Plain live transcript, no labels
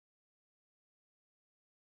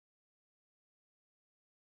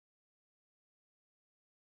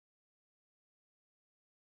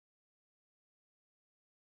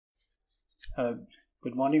Uh,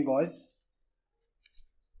 Good morning, boys.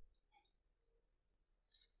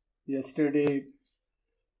 Yesterday,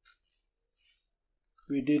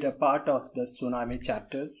 we did a part of the tsunami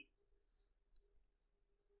chapter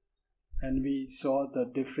and we saw the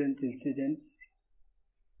different incidents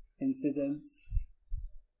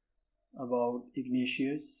about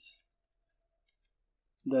Ignatius,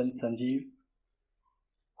 then Sanjeev,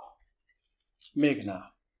 Meghna.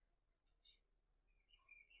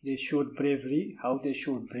 They showed bravery, how they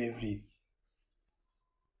showed bravery.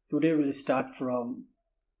 Today we'll start from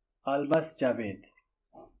Almas Javed.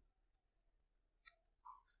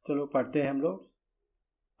 चलो पढ़ते हैं हम लोग.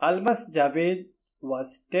 Almas Javed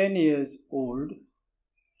was 10 years old.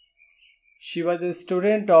 She was a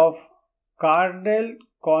student of Carnell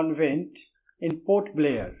Convent in Port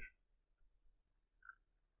Blair,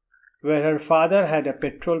 where her father had a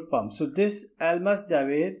petrol pump. So this Almas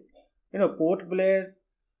Javed, Port Blair,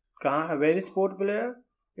 where is Port Blair?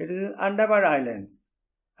 It is in Andaman Islands.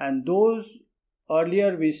 And those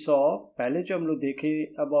earlier we saw, पहले जो हम लोग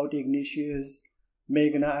देखे about Ignatius,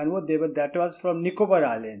 Meghna, and what they were, that was from Nicobar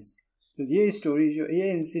Islands. तो ये story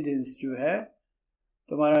ये incidents जो है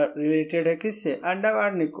तुम्हारा related है किससे?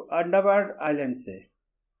 Andaman Islands से.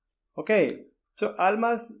 Okay, so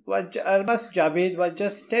Almas Javed was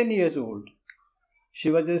just 10 years old.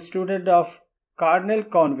 She was a student of Carnell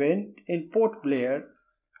Convent in Port Blair,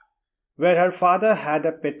 where her father had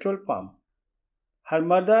a petrol pump. Her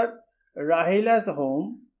mother, Rahila's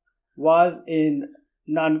home, was in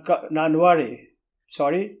Nankauri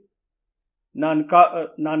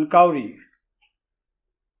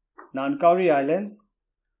Islands.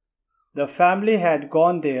 The family had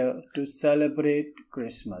gone there to celebrate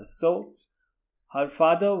Christmas. So, her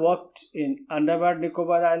father worked in Andaman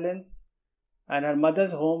Nicobar Islands and her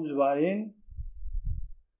mother's homes were in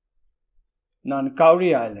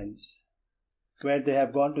Nankauri Islands, where they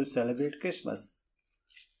have gone to celebrate Christmas.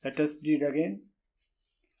 Let us read again.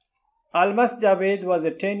 Almas Javed was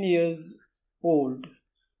 10 years old.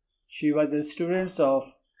 She was a student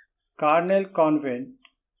of Carnell Convent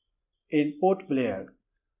in Port Blair,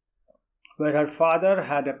 where her father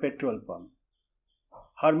had a petrol pump.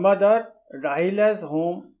 Her mother, Rahila's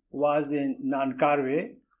home, was in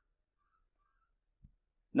Nankauri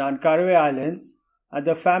Islands, and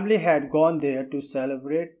the family had gone there to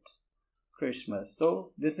celebrate Christmas.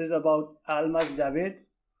 So this is about Almas Javed,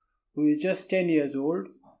 who is just 10 years old,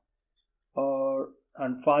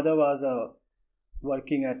 and father was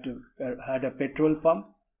working had a petrol pump.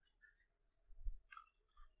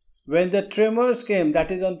 When the tremors came,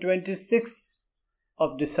 that is on 26th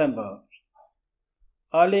of December,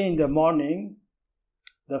 early in the morning,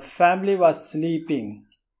 the family was sleeping.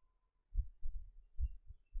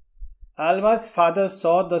 Alma's father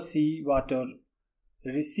saw the sea water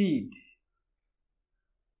recede.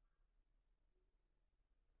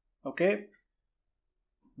 Okay?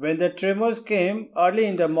 When the tremors came early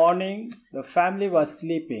in the morning, the family was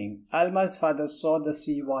sleeping. Alma's father saw the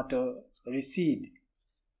sea water recede.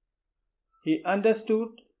 He understood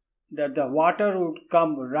that the water would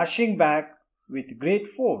come rushing back with great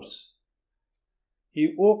force.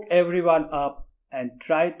 He woke everyone up and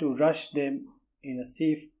tried to rush them in a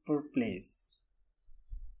safer place.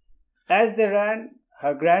 As they ran,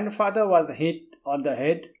 her grandfather was hit on the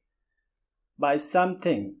head by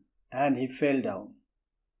something and he fell down.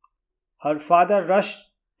 Her father rushed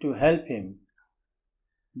to help him.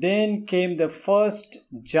 Then came the first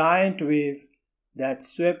giant wave that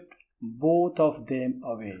swept both of them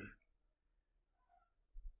away.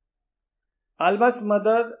 Alma's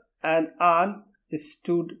mother and aunts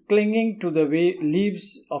stood clinging to the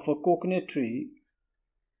leaves of a coconut tree,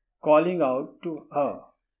 calling out to her.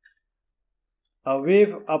 A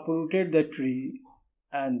wave uprooted the tree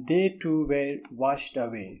and they too were washed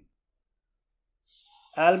away.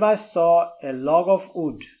 Alma saw a log of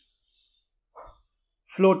wood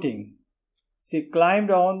floating. She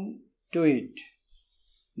climbed on to it.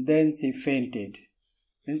 Then she fainted,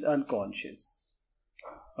 means unconscious.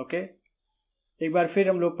 Okay? एक बार फिर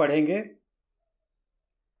हम लोग पढ़ेंगे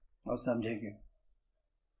और समझेंगे.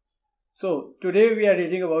 So, today we are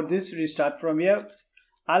reading about this. We start from here.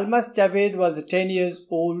 Almas Javed was 10 years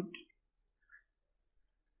old.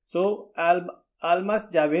 So, Almas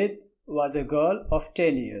Javed was a girl of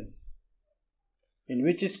 10 years. In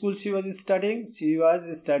which school she was studying? She was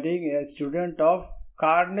studying a student of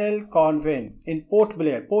Carnell Convent in Port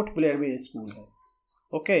Blair. Port Blair में school है.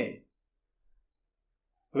 Okay.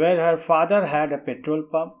 Where her father had a petrol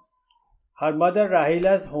pump. Her mother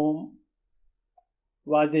Rahila's home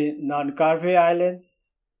was in Nankauri Islands,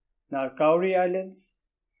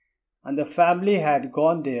 and the family had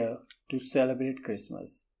gone there to celebrate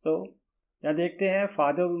Christmas. So यहाँ देखते हैं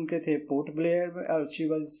father उनके थे port Blair में, she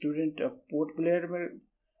was student port Blair में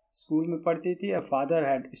school में पढ़ती थी, और फादर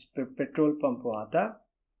हैड पेट्रोल पंप वहाँ था.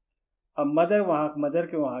 अब मदर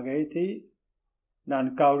के वहाँ गई थी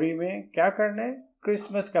नानकाउरी में क्या करने,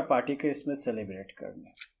 क्रिसमस का पार्टी, क्रिसमस सेलिब्रेट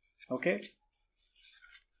करने. Okay.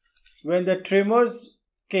 When the tremors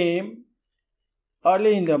came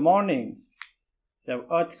early in the morning, जब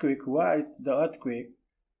earthquake हुआ, the earthquake,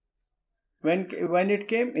 when it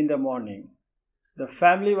came in the morning, the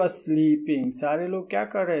family was sleeping. सारे लोग क्या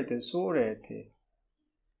कर रहे थे, सो रहे थे.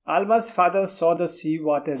 Alma's father saw the sea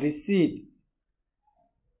water recede.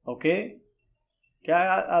 Okay, क्या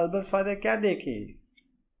Alma's father क्या देखे,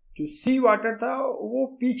 जो सी वाटर था वो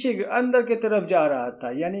पीछे अंदर की तरफ जा रहा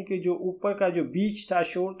था, यानी कि जो ऊपर का जो बीच था,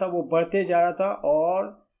 शोर था, वो बढ़ते जा रहा था,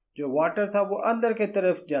 और जो वाटर था वो अंदर की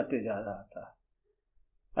तरफ जाते जा रहा था.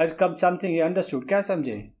 आज कब समथिंग अंडरस्टूड, क्या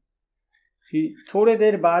समझे कि थोड़े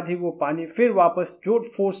देर बाद ही वो पानी फिर वापस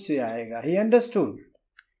जोर फोर्स से आएगा. He understood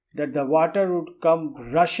that the water would come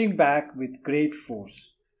rushing back with great force.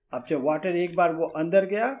 अब जब वाटर एक बार वो अंदर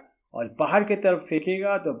गया और बाहर की तरफ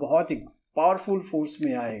फेंकेगा तो बहुत ही पावरफुल फोर्स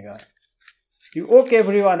में आएगा. यू वोक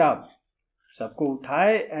एवरीवन अप, सबको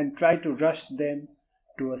उठाए, and try to rush them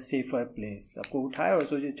to a safer place. सबको उठाए और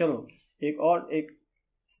सोचे चलो एक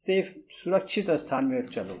सेफ सुरक्षित स्थान में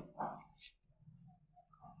चलो.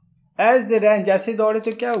 एज दे रैन, जैसे दौड़े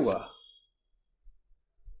तो क्या हुआ,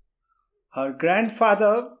 हर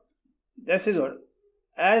ग्रैंडफादर जैसे दौड़े,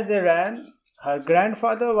 as they rain her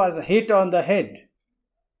grandfather was hit on the head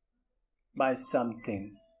bye something.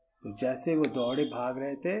 तो जैसे वो दौड़े भाग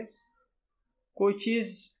रहे थे, कोई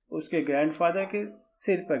चीज उसके ग्रैंडफादर के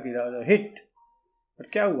सिर पर गिरा, हिट. और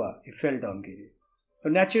क्या हुआ, ही फेल डाउन, गिरे. तो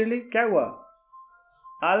नेचुरली क्या हुआ,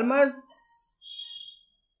 आल्मा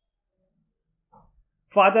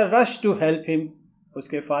father rush to help him.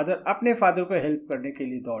 उसके फादर अपने फादर को हेल्प करने के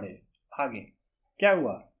लिए दौड़े, भागे. क्या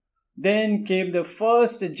हुआ, then came the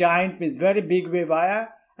first giant means very big wave आया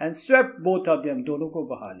and swept both of them, दोनों को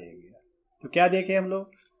बहा ले गया. तो क्या देखे हम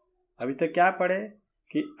लोग अभी तक, क्या पढ़े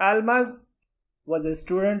कि Almas was a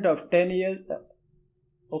student of 10 years,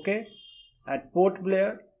 okay, at Port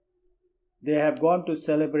Blair. They have gone to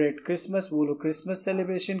celebrate Christmas. वो लोग क्रिसमस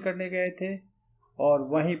सेलिब्रेशन करने गए थे, और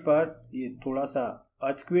वहीं पर ये थोड़ा सा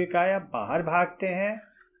अर्थक्वेक आया, बाहर भागते हैं,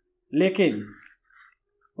 लेकिन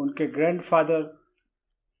उनके ग्रैंडफादर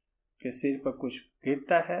के सिर पर कुछ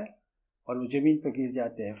गिरता है और वो जमीन पर गिर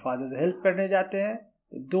जाते हैं. फादर से हेल्प करने जाते हैं,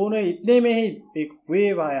 दोनों इतने में ही एक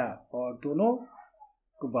वेव आया और दोनों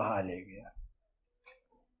को बहा ले गया.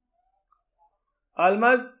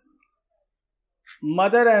 Alma's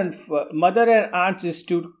mother and aunts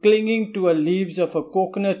stood clinging to the leaves of a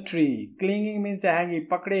coconut tree. Clinging means hanging,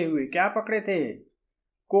 पकड़े हुए. क्या पकड़े थे,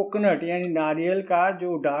 कोकोनट यानी नारियल का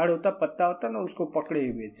जो डाढ़ होता, पत्ता होता ना, उसको पकड़े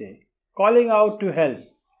हुए थे. Calling out to help,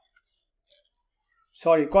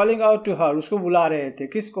 calling out to her, उसको बुला रहे थे.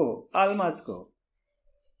 किसको, Almas को.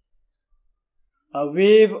 A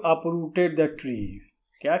wave uprooted the tree.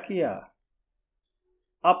 क्या किया,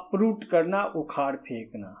 अपरूट करना, उखाड़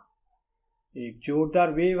फेंकना. एक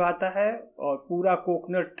जोरदार वेव आता है और पूरा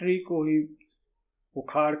कोकोनट ट्री को ही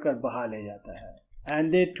उखाड़ कर बहा ले जाता है.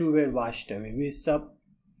 And they to where washed away, वे सब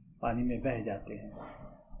पानी में बह जाते हैं.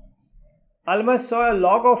 Almas saw a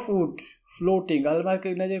log of wood floating. Alma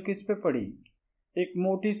की नजर किस पे पड़ी, एक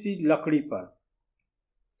मोटी सी लकड़ी पर,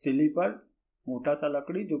 सिली पर मोटा सा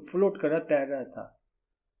लकड़ी जो फ्लोट कर रहा, तैर रहा था.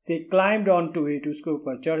 She climbed onto it, उसके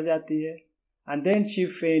ऊपर चढ़ जाती है. And then she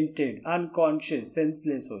fainted, unconscious,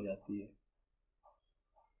 senseless हो जाती है.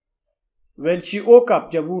 When she woke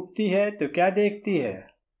up, जब उठती है तो क्या देखती है,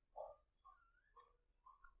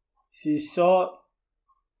 she saw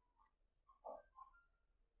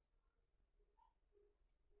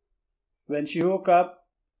when she woke up,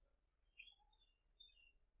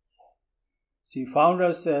 she found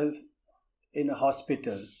herself in a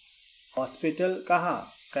hospital. Hospital कहाँ,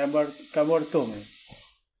 कैमरतो में.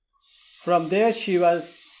 From there she was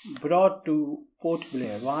brought to Port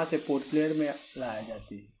Blair. वहाँ से पोर्ट ब्लेयर में लाया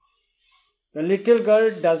जाती है. The little girl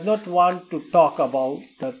does not want to talk about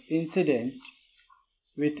the incident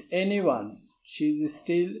with anyone. She is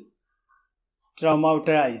still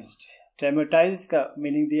traumatized. Traumatized का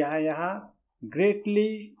meaning दिया है यहाँ,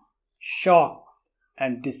 greatly shocked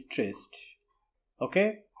and distressed. Okay?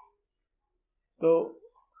 तो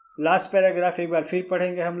लास्ट पैराग्राफ एक बार फिर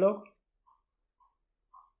पढ़ेंगे हम लोग.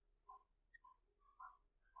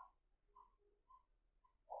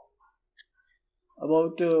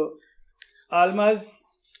 About Alma's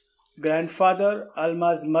grandfather,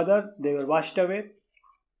 Alma's mother, they were washed away.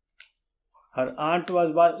 Her aunt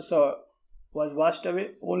was washed away.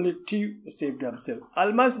 Only she saved herself.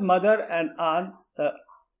 Alma's mother and aunts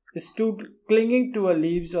stood clinging to the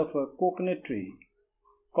leaves of a coconut tree,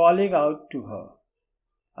 calling out to her.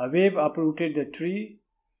 A wave uprooted the tree,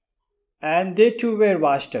 and they too were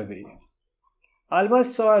washed away. Alma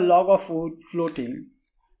saw a log of wood floating.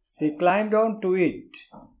 She climbed onto it.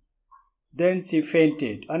 Then she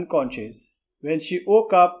fainted, unconscious. When she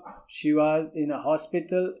woke up, she was in a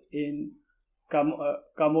hospital in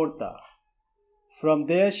Camorta. From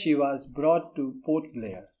there, she was brought to Port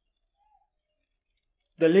Blair.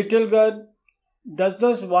 The little girl does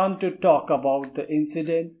not want to talk about the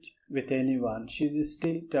incident with anyone. She is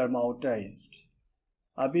still traumatized.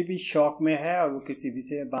 अभी भी shock में है और वो किसी भी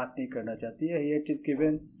से बात नहीं करना चाहती है. Here it is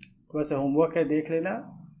given, थोड़ा सा होमवर्क है, देख लेना.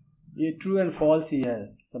 ये ट्रू एंड फॉल्स ही है,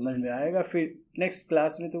 समझ में आएगा. फिर नेक्स्ट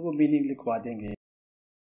क्लास में तो वो मीनिंग लिखवा देंगे.